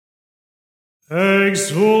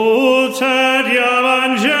Exultet iam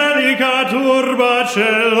angelica turba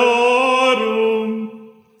celorum,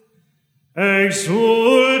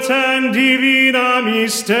 exultent divina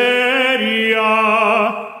mysteria,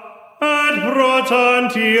 et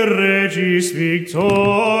protanti regis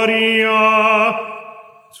victoria,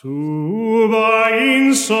 tuba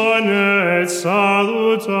insonet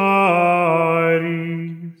salutaris.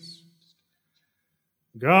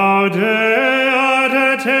 Gaudeat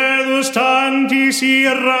et telus tantis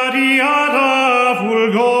irradiata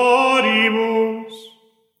fulgoribus,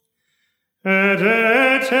 et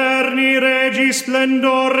eterni regis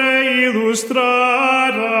splendore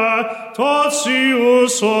illustrata,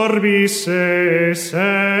 totius orbis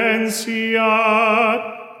essentiat,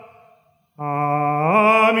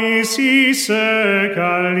 amicis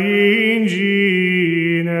caliginem.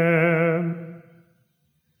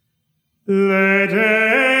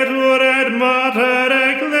 Ledetur et mater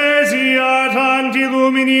ecclesia tanti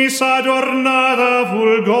luminis adornata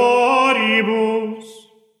fulgoribus,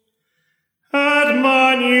 et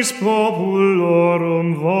magnis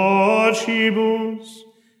populorum vocibus,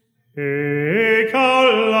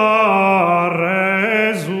 ecalla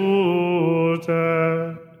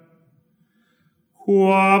resultet.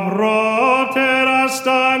 Qua propter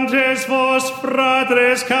astantes vos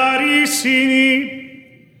fratres carissimi,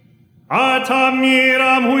 at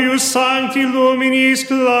admiram huius sancti luminis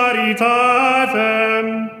claritatem,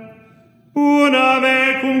 una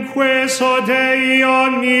mecum queso Dei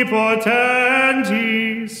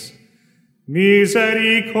omnipotentis,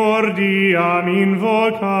 misericordiam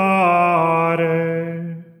invocare.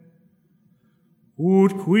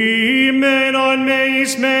 Ut qui non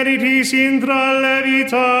meis meritis intra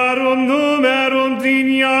levitarum numerum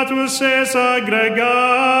dignatus es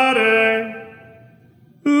aggregare,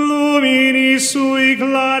 luminis sui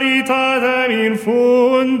claritatem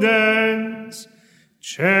infundens,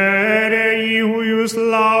 cerei huius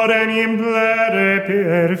laudem implere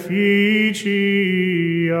perficia.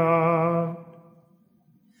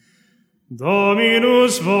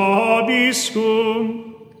 Dominus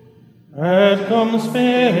vobiscum, et cum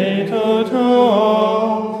spiritu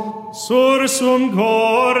tuo, sursum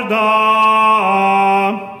corda.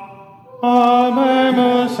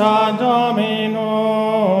 Habemus ad Domino.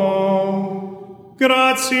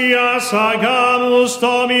 Gratias agamus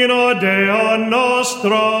Domino Deo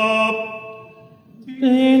nostro,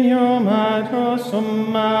 Dignum et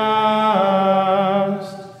usum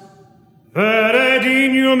est. vere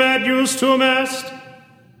dignum et justum est,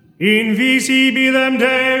 invisibilem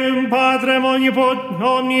Deum Patrem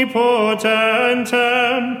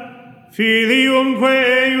omnipotentem,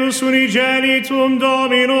 Filiumque eius unigenitum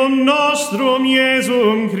Dominum nostrum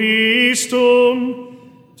Iesum Christum,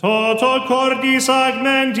 toto cordis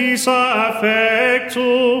agmentis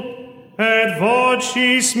affectu, et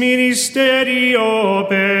vocis ministerio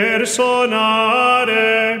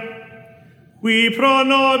personare, qui pro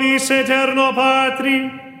nobis eterno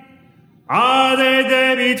Patri, ade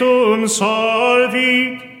debitum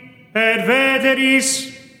solvit, et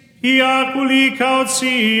veteris iaculi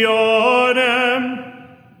cautionem,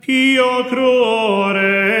 pio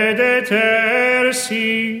cruore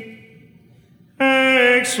detersi,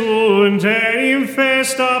 exunt in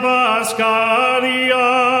festa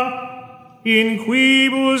Pascalia, in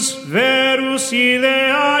quibus verus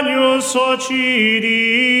ille agnus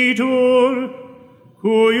occiditur,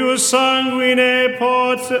 cuius sanguine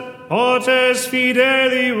potes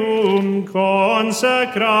fidelium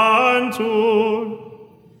consecrantur.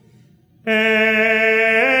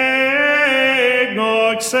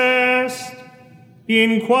 Egnox est,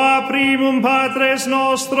 in qua primum patres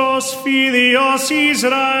nostros filios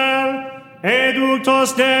Israel,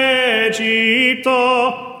 eductos de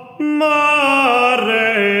Egypto,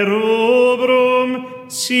 mare rubrum,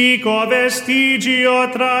 sico vestigio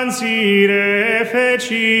transire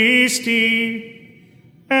fecisti,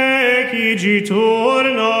 ecigitur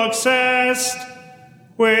nox est,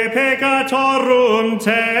 que peccatorum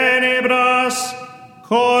tenebras,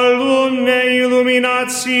 columne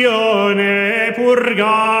illuminatione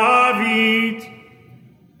purgavit,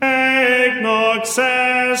 egnox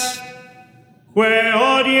est, que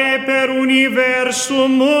odie per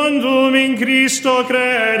universum mundum in Christo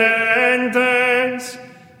credentes,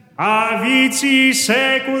 a vici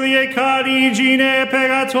seculi e caligine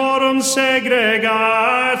peccatorum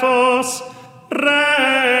segregatos,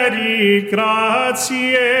 redit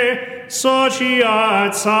gratiae,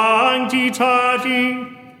 sociat sanctitati,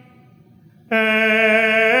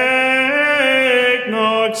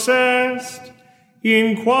 egnox est,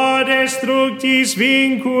 in qua destructis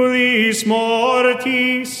vinculis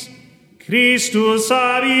mortis, Christus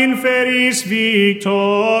ab inferis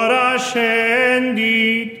victor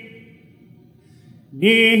ascendit,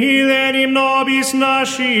 nihil enim nobis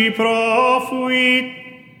nasci profuit,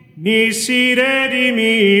 nisi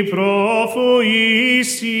redimi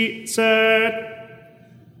profuisset.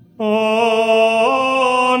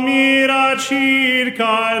 O mira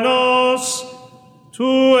circa nos,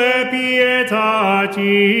 tue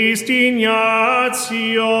pietatis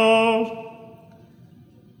dignatio.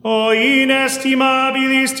 O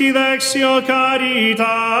inestimabilis dilectio caritatis,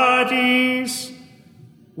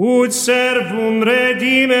 ut servum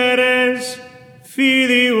redimeres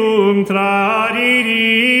filium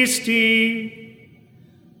tradiristi.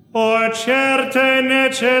 O certe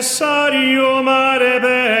necessarium are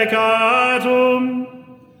peccatum,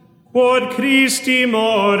 quod Christi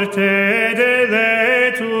morte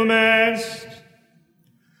deletum est.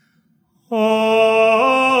 O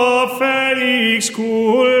felix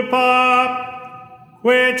culpa,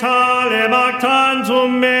 que talem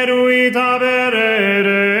actantum meruit avere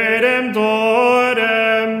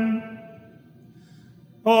redemptorem.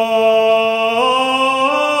 O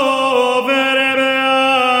vere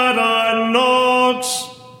beata nox,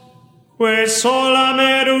 que sola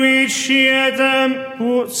meruit scietem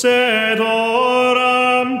sed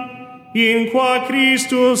oram, in qua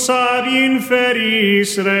Christus ab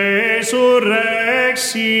inferis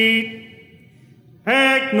resurrexit.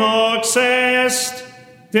 Ec nox est,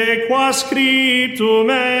 de qua scriptum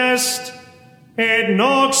est, et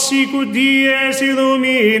nox sicut dies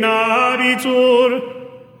illuminabitur,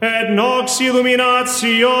 et nox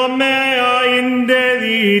illuminatio mea in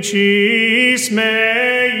delicis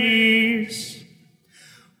meis.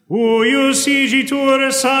 Huius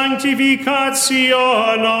igitur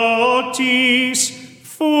sanctificatio noctis,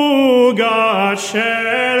 fuga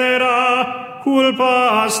celera,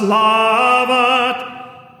 culpas lavat,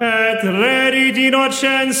 et redit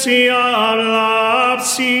innocentiam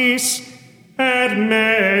lapsis, et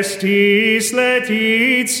mestis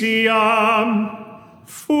laetitiam.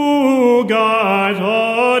 Fugat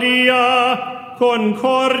odia,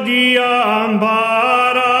 concordiam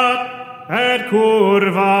barat, et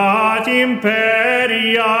curvat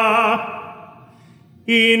imperia.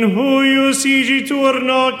 In huius igitur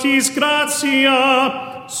noctis gratia,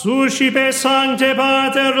 suscipe Sancte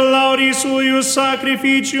Pater laudis huius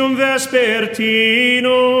sacrificium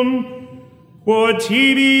vespertinum, quod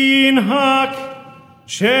tibi in hac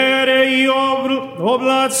cerei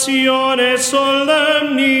oblatione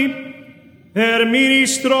solemni per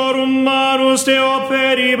ministrorum manus de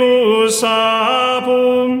operibus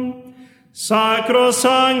apum,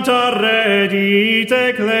 sacrosancta redit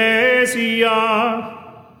ecclesia.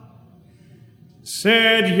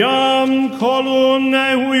 Sed iam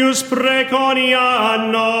columnae huius preconia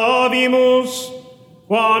novimus,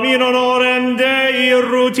 quam in honorem Dei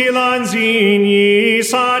rutilans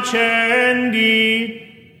ignis accendit,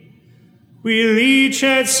 qui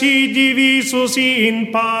licet si divisus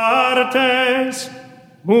in partes,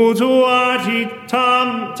 mutuati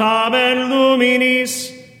tamen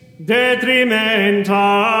luminis,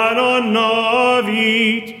 detrimenta non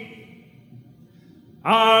novit.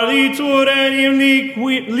 Alitur enim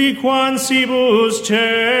liquansibus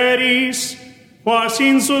ceris, quas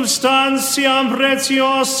in substantiam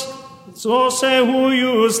preciosose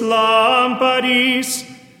huius lampadis,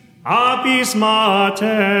 apis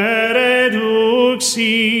mater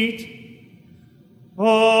eduxit.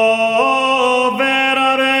 O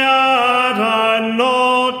vera beata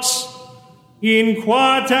nox, in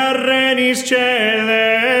qua terrenis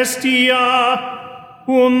celestia,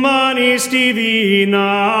 humanis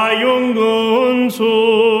divina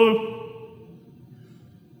iunguntur.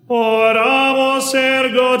 Oramus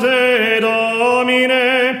ergo te,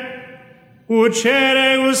 Domine,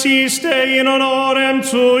 ucereus iste in honorem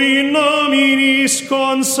tui nominis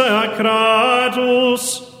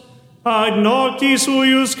consacratus, ad noctis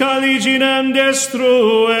huius caliginem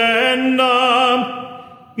destruendam,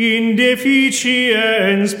 in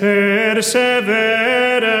deficiens persevere.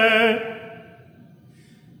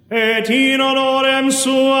 Et in honorem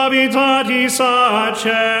suavitatis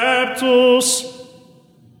acceptus,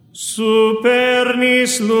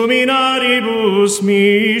 supernis luminaribus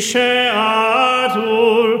misceatur,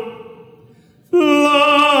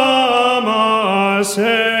 flammas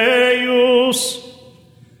eius,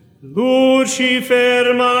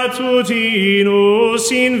 Lucifer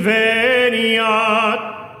matutinus inveniat,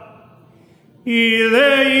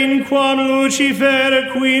 ille in quam Lucifer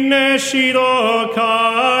qui nescit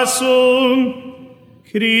occasum,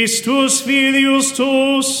 Christus filius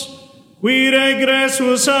tuus, qui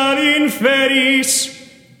regressus ab inferis,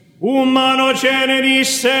 humano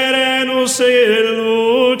generis serenus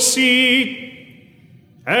illuxit,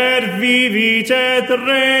 et vivit et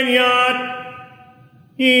regnat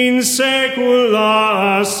in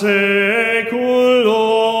saecula saeculorum.